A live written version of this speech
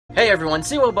Hey everyone,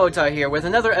 Zero Bowtie here with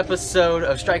another episode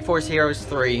of Strike Force Heroes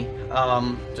 3.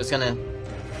 Just gonna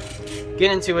get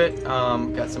into it.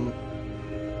 Got some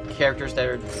characters that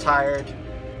are tired,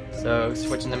 so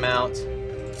switching them out.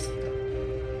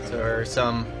 So there are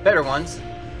some better ones.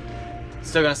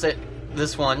 Still gonna say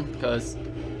this one because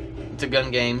it's a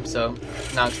gun game, so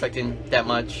not expecting that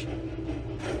much.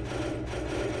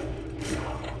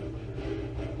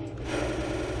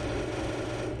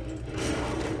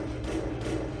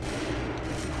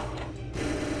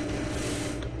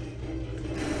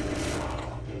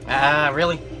 Ah,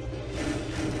 really?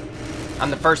 I'm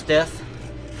the first death?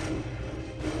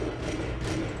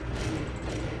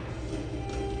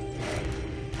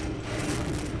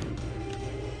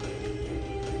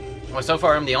 Well, so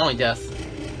far I'm the only death.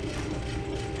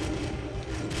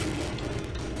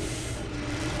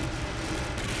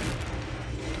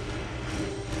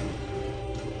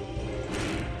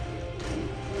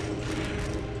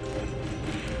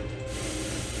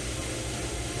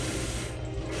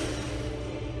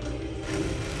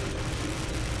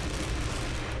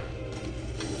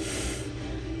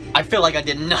 I feel like I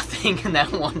did nothing in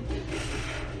that one.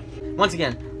 Once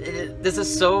again, this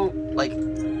is so, like,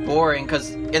 boring, because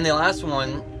in the last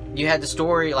one, you had the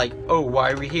story, like, oh,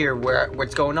 why are we here?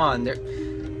 What's going on?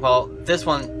 Well, this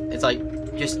one, it's like,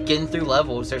 just getting through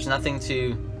levels. There's nothing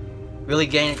to really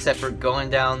gain except for going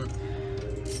down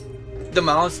the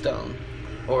milestone,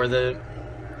 or the,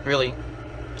 really,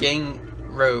 gang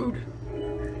road.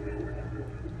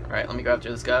 Alright, let me go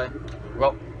after this guy.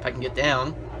 Well, if I can get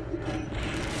down.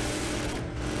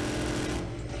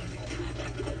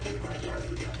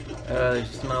 There's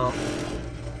a smell.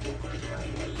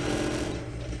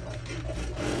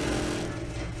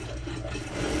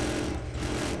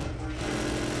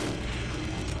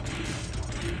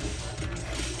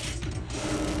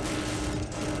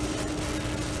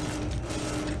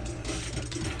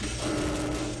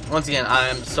 Once again,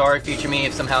 I'm sorry, future me,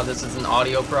 if somehow this is an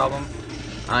audio problem.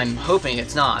 I'm hoping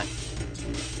it's not.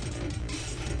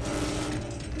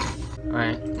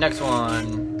 Alright, next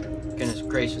one. Goodness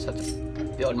gracious, I have to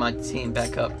build my team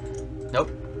back up.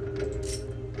 Nope.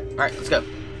 Alright, let's go.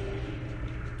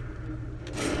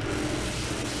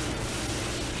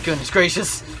 Goodness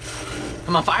gracious.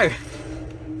 I'm on fire.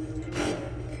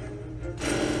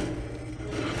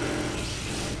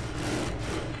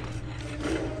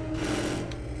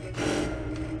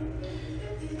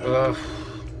 Ugh.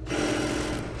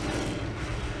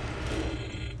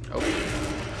 Oh.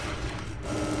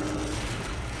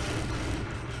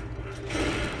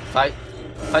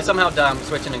 If I somehow die, I'm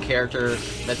switching a character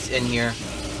that's in here.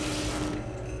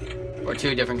 Or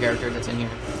two different characters that's in here.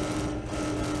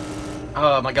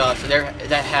 Oh my gosh, so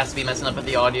that has to be messing up with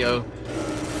the audio.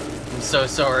 I'm so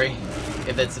sorry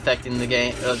if it's affecting the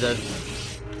game, the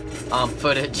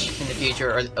footage in the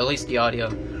future, or at least the audio.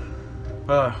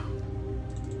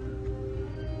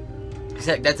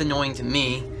 That's annoying to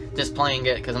me, just playing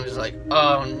it, because I'm just like,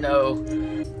 oh no.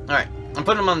 Alright, I'm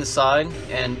putting him on the side,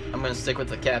 and I'm going to stick with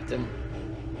the captain.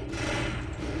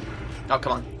 Oh,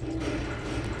 come on.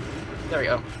 There we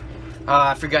go.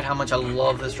 I forgot how much I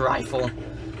love this rifle.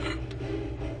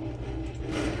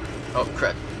 Oh,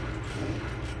 crap.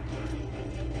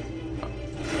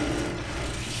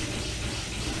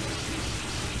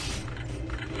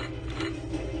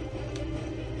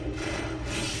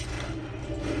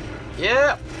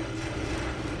 Yeah!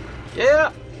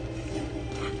 Yeah!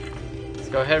 Let's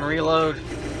go ahead and reload.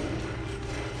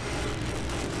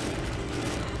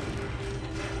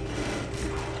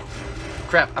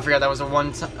 Crap, I forgot that was a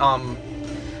one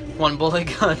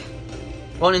bullet gun.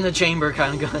 One in the chamber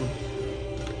kind of gun.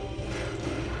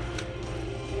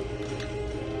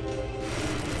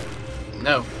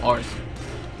 No, ours.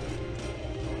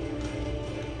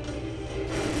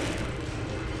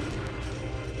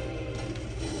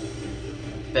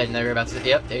 Bet never about to.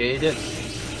 Yep, there you did.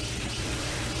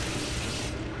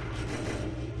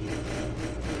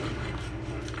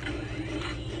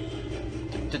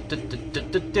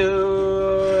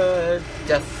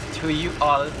 Death to you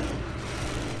all.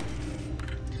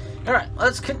 Alright,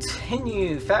 let's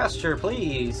continue. Faster,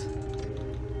 please.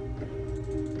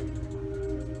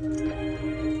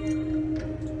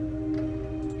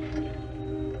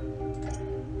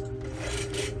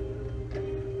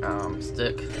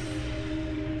 Stick.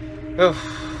 Oh,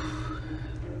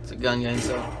 it's a gun game,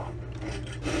 so.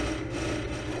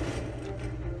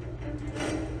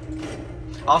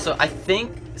 Also, I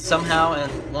think somehow in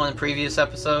one of the previous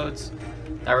episodes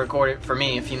I recorded for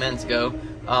me a few minutes ago,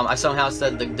 I somehow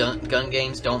said the gun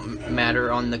games don't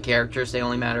matter on the characters, they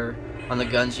only matter on the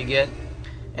guns you get.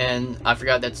 And I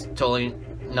forgot that's totally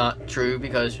not true,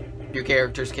 because your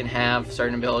characters can have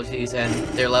certain abilities, and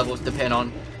their levels depend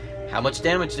on how much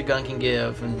damage the gun can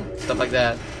give and stuff like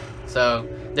that. So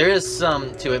there is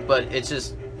some to it, but it's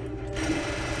just,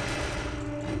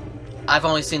 I've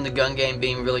only seen the gun game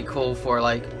being really cool for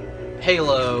like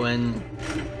Halo and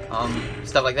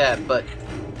stuff like that, but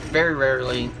very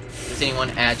rarely does anyone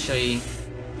actually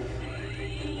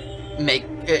make,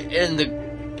 in the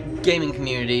gaming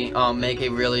community, make a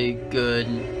really good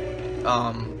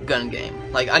gun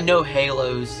game. Like, I know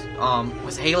Halo's,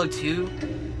 was Halo 2?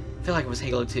 I feel like it was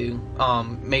Halo 2,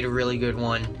 made a really good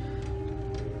one.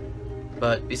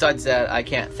 But besides that, I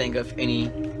can't think of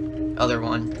any other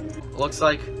one. Looks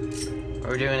like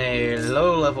we're doing a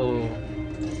low-level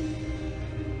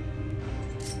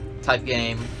type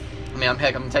game. I mean,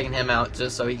 heck, I'm taking him out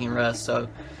just so he can rest, so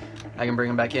I can bring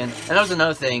him back in. And that was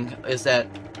another thing, is that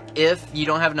if you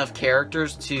don't have enough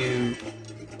characters to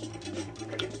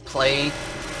play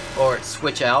or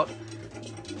switch out,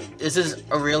 this is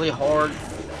a really hard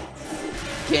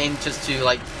game just to,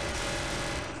 like,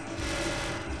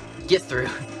 get through.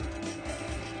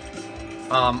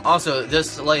 Also,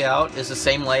 this layout is the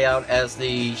same layout as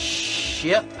the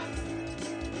ship.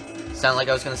 Sounded like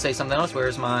I was going to say something else.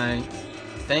 Where's my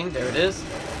thing? There it is.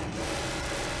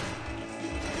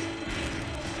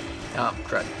 Oh,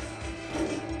 crud.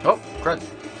 Oh, crud.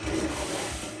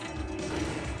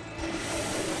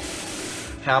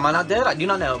 How am I not dead? I do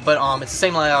not know. But it's the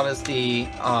same layout as the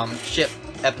ship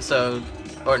episode,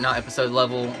 or not episode,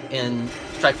 level in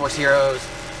Strike Force Heroes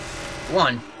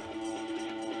 1.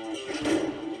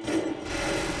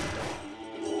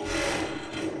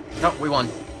 Oh, we won.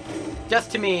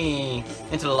 Death to me!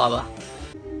 Into the lava.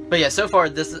 But yeah, so far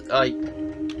this is like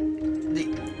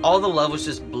all the levels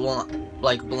just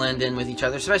blend in with each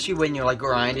other, especially when you're like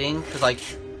grinding. Cause like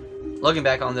looking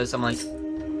back on this, I'm like,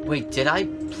 wait, did I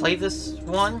play this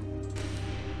one?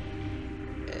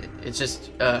 It's just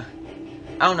I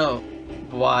don't know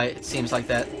why it seems like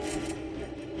that.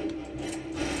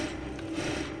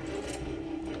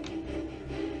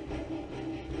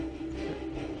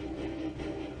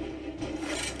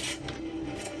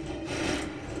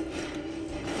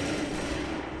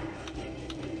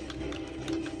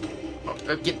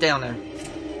 Get down there.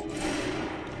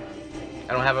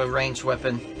 I don't have a ranged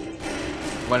weapon.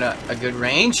 What a good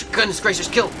range. Goodness gracious,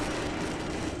 kill!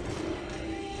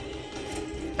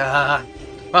 Well,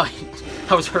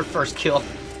 that was her first kill.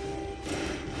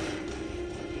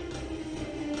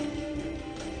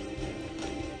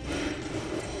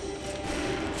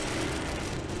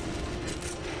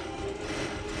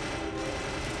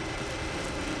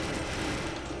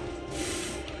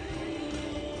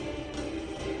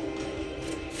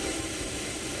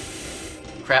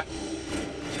 Crap.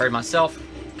 Hurt myself.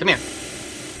 Come here.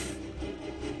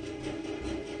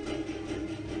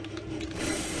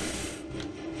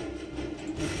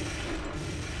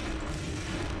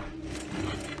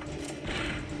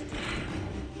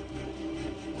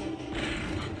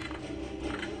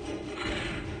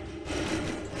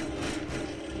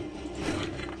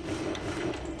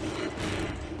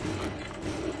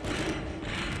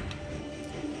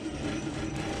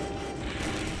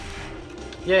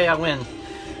 Yay, I win.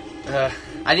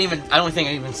 I don't think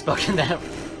I even spoke in that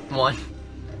one.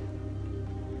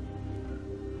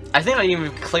 I think I didn't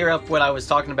even clear up what I was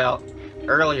talking about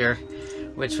earlier,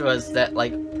 which was that,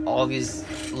 like, all these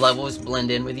levels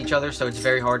blend in with each other, so it's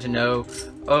very hard to know,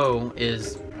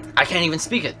 I can't even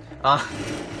speak it. Am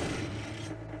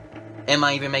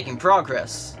I even making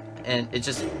progress? And it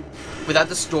just, without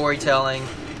the storytelling,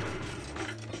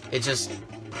 it just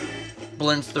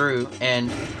blends through,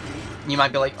 and you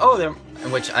might be like,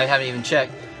 which I haven't even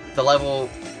checked, the level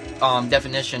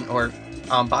definition or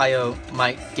bio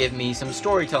might give me some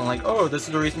storytelling, like, this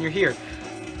is the reason you're here.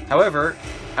 However,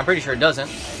 I'm pretty sure it doesn't,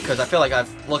 because I feel like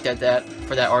I've looked at that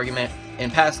for that argument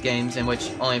in past games in which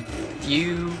only a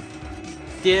few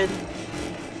did.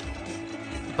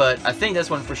 But I think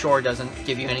this one for sure doesn't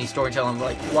give you any storytelling,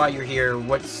 like why you're here,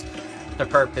 what's the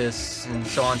purpose, and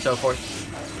so on and so forth.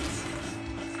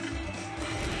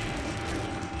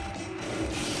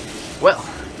 Well,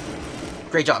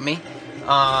 great job, me.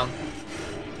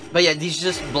 But yeah, these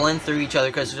just blend through each other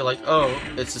because you're like,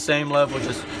 it's the same level,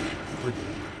 just with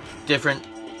different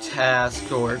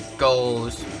tasks or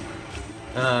goals.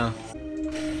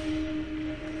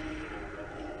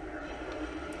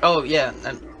 Oh yeah,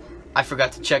 and I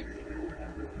forgot to check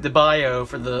the bio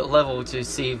for the level to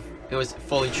see if it was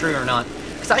fully true or not,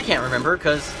 because I can't remember.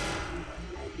 Because,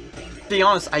 to be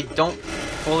honest, I don't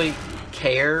fully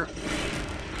care.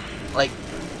 Like,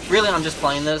 really, I'm just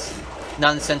playing this,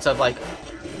 not in the sense of like,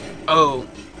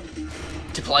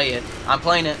 to play it. I'm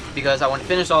playing it because I want to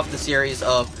finish off the series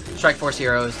of Strike Force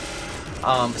Heroes,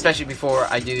 especially before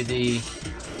I do the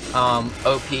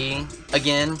OP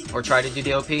again, or try to do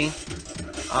the OP,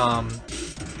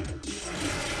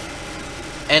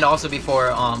 and also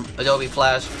before Adobe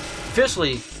Flash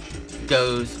officially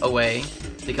goes away,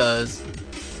 because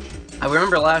I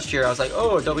remember last year I was like,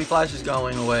 oh, Adobe Flash is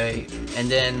going away, and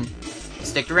then it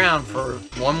sticked around for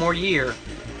one more year,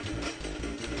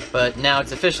 but now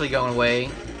it's officially going away,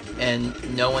 and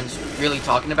no one's really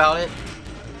talking about it,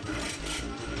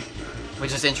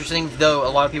 which is interesting, though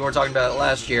a lot of people were talking about it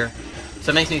last year,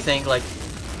 so it makes me think, like,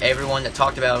 everyone that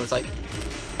talked about it was like,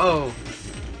 oh,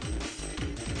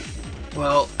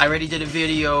 well, I already did a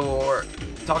video or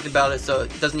talked about it, so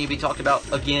it doesn't need to be talked about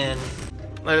again.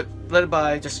 Let it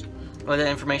by, just let that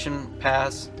information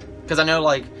pass. Because I know,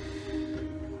 like,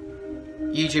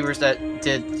 YouTubers that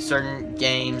did certain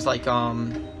games, like,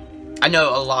 I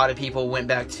know a lot of people went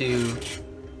back to,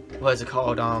 what is it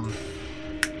called,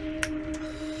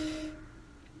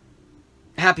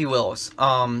 Happy Wheels,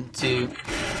 to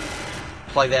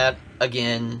play that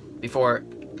again before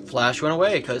Flash went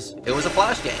away, because it was a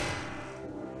Flash game.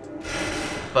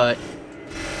 But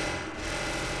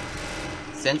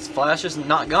since Flash is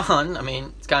not gone, I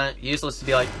mean, it's kind of useless to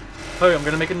be like, hey, I'm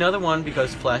gonna make another one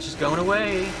because Flash is going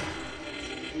away.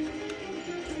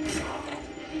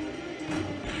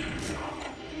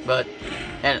 But,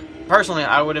 and personally,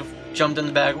 I would have jumped in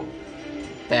the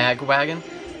bandwagon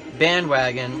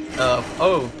of,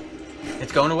 oh,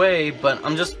 it's going away, but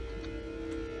I'm just,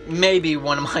 maybe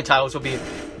one of my titles will be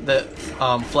the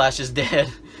Flash is dead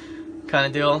kind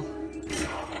of deal.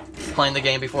 Playing the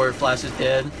game before Flash is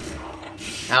dead.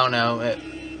 I don't know.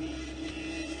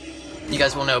 You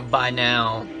guys will know by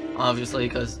now, obviously,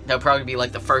 because that'll probably be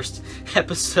like the first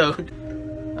episode.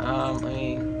 Let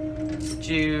me put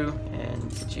you and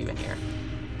put you in here.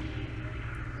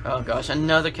 Oh gosh,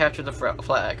 another capture the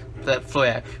flag. That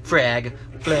flag.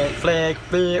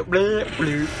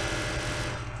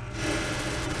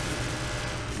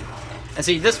 And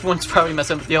see, this one's probably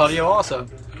messing with the audio also.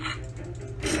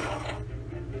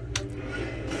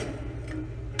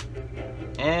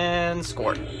 And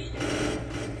scored.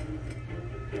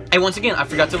 And once again, I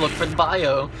forgot to look for the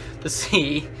bio to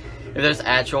see if there's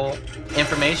actual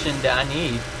information that I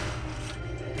need.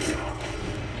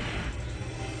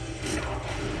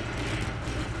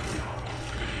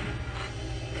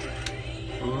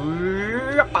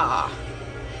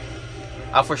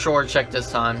 I'll for sure check this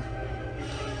time.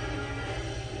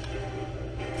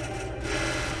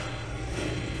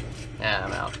 Yeah,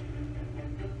 I'm out.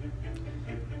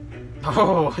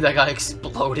 Oh, that guy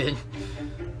exploded.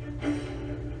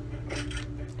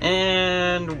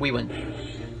 And we win.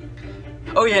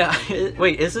 Oh yeah,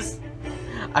 wait, is this...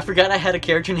 I forgot I had a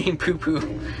character named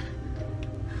PooPoo.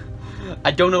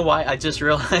 I don't know why, I just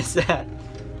realized that.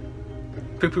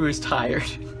 PooPoo is tired.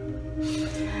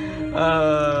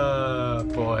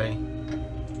 Boy.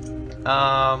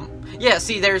 Yeah,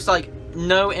 see, there's like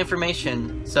no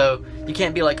information, so you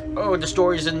can't be like, oh, the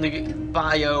story's in the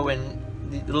bio and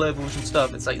the levels and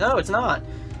stuff. It's like, no, it's not.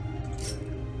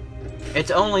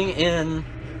 It's only in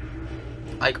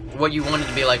like what you wanted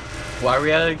to be like. Why are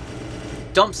we at a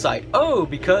dump site? Oh,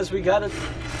 because we gotta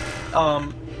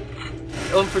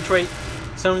infiltrate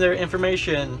some of their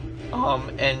information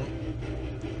and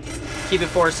keep it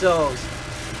for ourselves.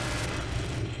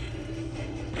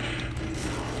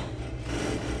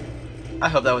 I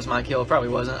hope that was my kill. It probably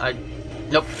wasn't.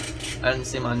 Nope. I didn't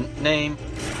see my name.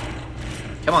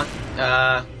 Come on.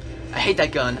 I hate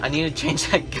that gun. I need to change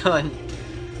that gun.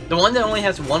 The one that only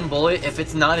has one bullet, if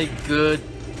it's not a good,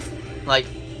 like,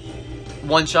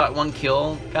 one shot, one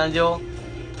kill kind of deal,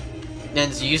 then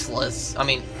it's useless. I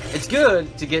mean, it's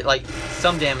good to get, like,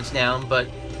 some damage down, but...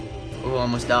 Ooh,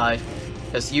 almost died.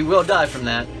 Because you will die from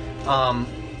that.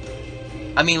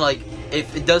 I mean, like,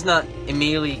 if it does not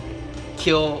immediately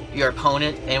kill your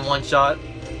opponent in one shot,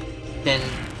 then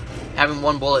having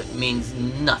one bullet means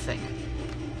nothing.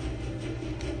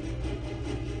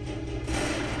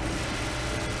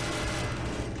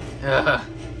 Ugh.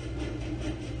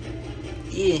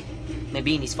 Yeah, my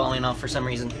beanie's falling off for some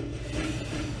reason.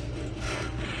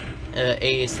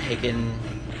 A is taken.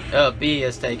 B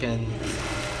is taken.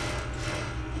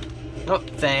 Oh,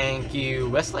 thank you,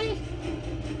 Wesley.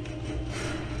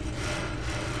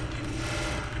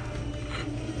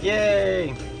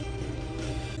 Yay!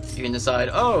 You can decide,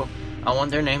 oh, I want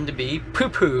their name to be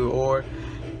PooPoo or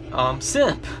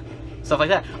Simp. Stuff like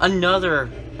that. Another,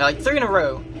 like 3 in a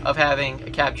row of having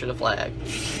a capture the flag.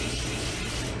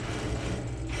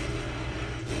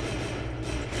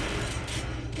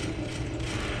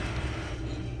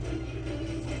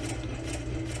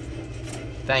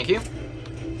 Thank you.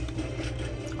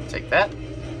 I'll take that.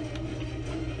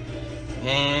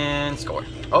 And score.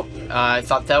 Oh, I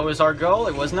thought that was our goal.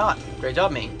 It was not. Great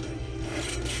job, me.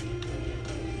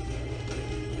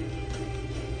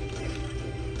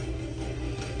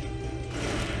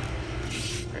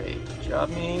 Great job,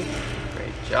 me.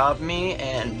 Great job, me.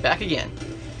 And back again.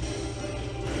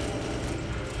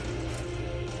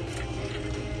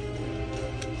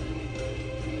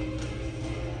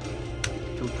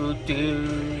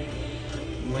 PooPoo,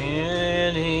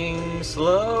 winning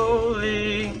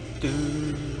slowly.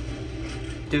 Do.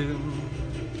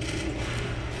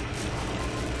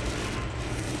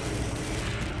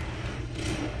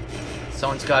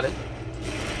 Someone's got it.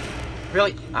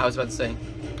 Really? I was about to say.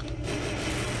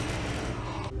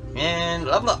 And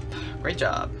level up. Great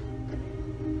job.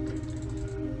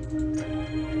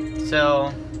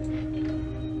 So,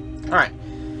 alright.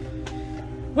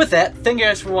 With that, thank you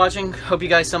guys for watching. Hope you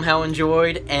guys somehow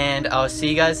enjoyed, and I'll see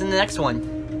you guys in the next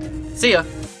one. See ya!